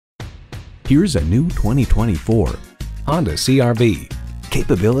Here's a new 2024 Honda CR-V.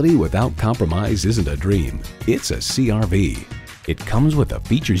 Capability without compromise isn't a dream, it's a CR-V. It comes with the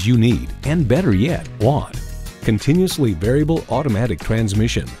features you need, and better yet, want. Continuously variable automatic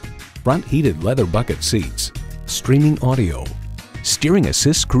transmission, front heated leather bucket seats, streaming audio, steering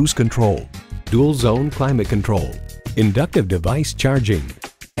assist cruise control, dual zone climate control, inductive device charging,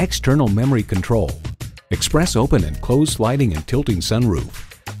 external memory control, express open and close sliding and tilting sunroof,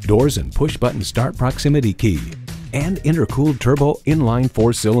 doors and push button start proximity key, and intercooled turbo inline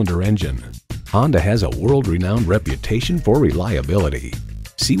 4-cylinder engine. Honda has a world-renowned reputation for reliability.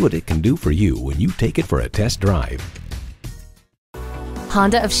 See what it can do for you when you take it for a test drive.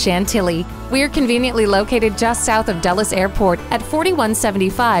 Honda of Chantilly. We are conveniently located just south of Dulles Airport at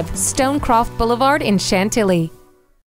 4175 Stonecroft Boulevard in Chantilly.